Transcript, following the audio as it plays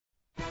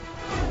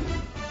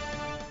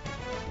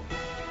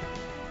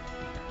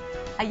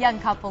A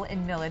young couple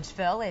in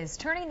Milledgeville is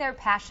turning their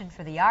passion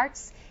for the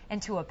arts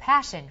into a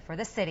passion for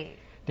the city.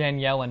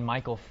 Danielle and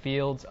Michael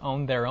Fields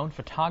own their own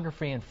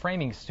photography and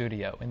framing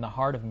studio in the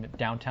heart of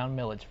downtown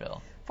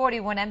Milledgeville.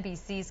 41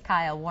 NBC's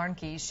Kyle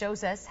Warnke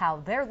shows us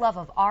how their love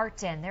of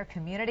art and their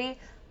community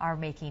are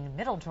making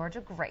Middle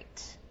Georgia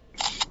great.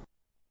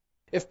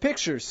 If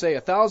pictures say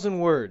 1,000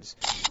 words,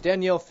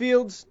 Danielle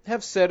Fields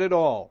have said it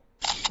all.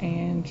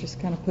 And just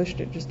kind of pushed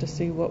it just to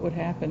see what would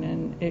happen,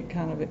 and it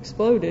kind of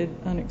exploded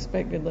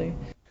unexpectedly.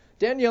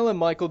 Danielle and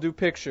Michael do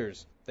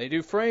pictures, they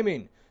do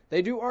framing,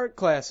 they do art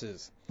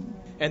classes,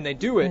 and they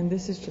do it. And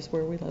this is just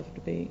where we love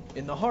to be.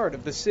 In the heart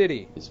of the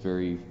city. It's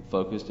very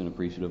focused and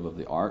appreciative of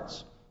the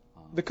arts.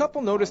 The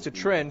couple noticed a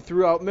trend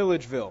throughout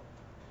Milledgeville.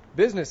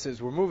 Businesses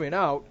were moving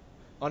out,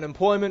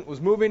 unemployment was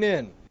moving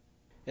in,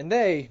 and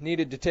they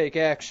needed to take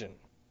action.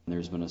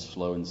 There's been a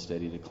slow and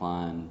steady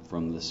decline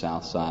from the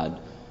south side,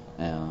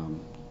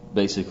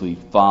 basically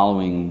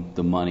following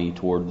the money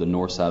toward the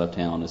north side of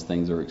town as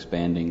things are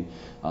expanding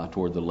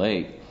toward the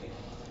lake.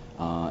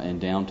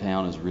 And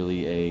downtown is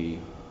really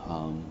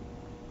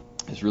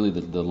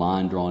the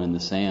line drawn in the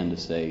sand to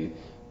say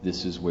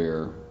this is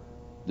where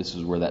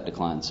that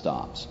decline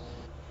stops.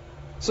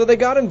 So they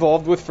got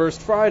involved with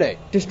First Friday.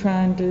 Just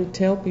trying to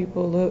tell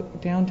people,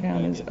 look,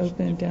 downtown is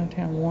open,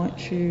 downtown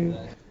wants you.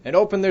 And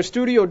open their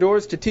studio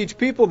doors to teach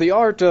people the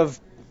art of,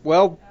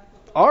 well,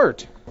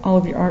 art. All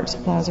of your art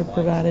supplies are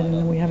provided, and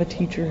then we have a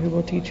teacher who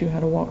will teach you how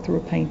to walk through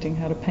a painting,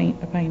 how to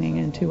paint a painting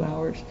in 2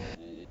 hours.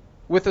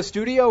 With a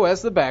studio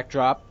as the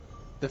backdrop,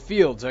 the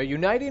Fields are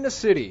uniting a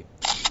city,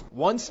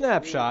 one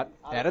snapshot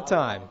at a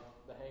time.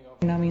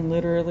 And I mean,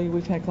 literally,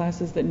 we've had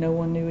classes that no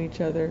one knew each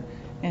other,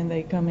 and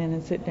they come in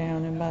and sit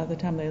down, and by the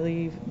time they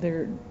leave,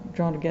 they're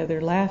drawn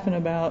together laughing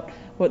about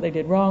what they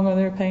did wrong on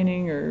their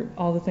painting or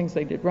all the things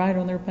they did right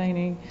on their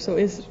painting. So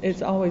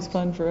it's always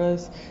fun for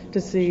us to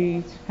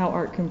see how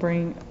art can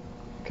bring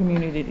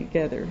community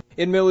together.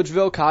 In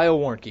Milledgeville, Kyle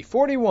Warnke,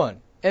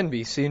 41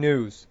 NBC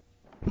News.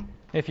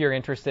 If you're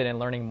interested in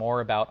learning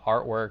more about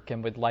artwork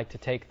and would like to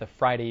take the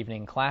Friday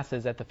evening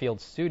classes at the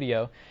Fields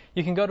Studio,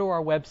 you can go to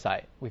our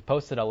website. We've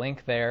posted a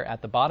link there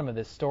at the bottom of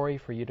this story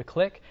for you to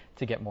click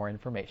to get more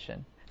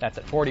information. That's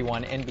at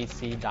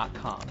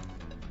 41nbc.com.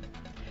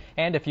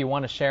 And if you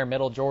want to share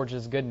Middle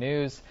Georgia's good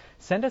news,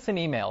 send us an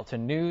email to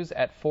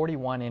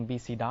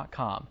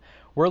news@41nbc.com.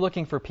 We're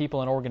looking for people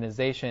and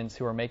organizations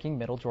who are making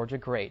Middle Georgia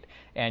great,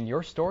 and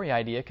your story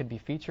idea could be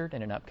featured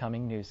in an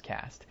upcoming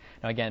newscast.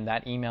 Now again,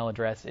 that email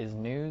address is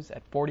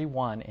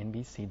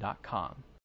news@41nbc.com.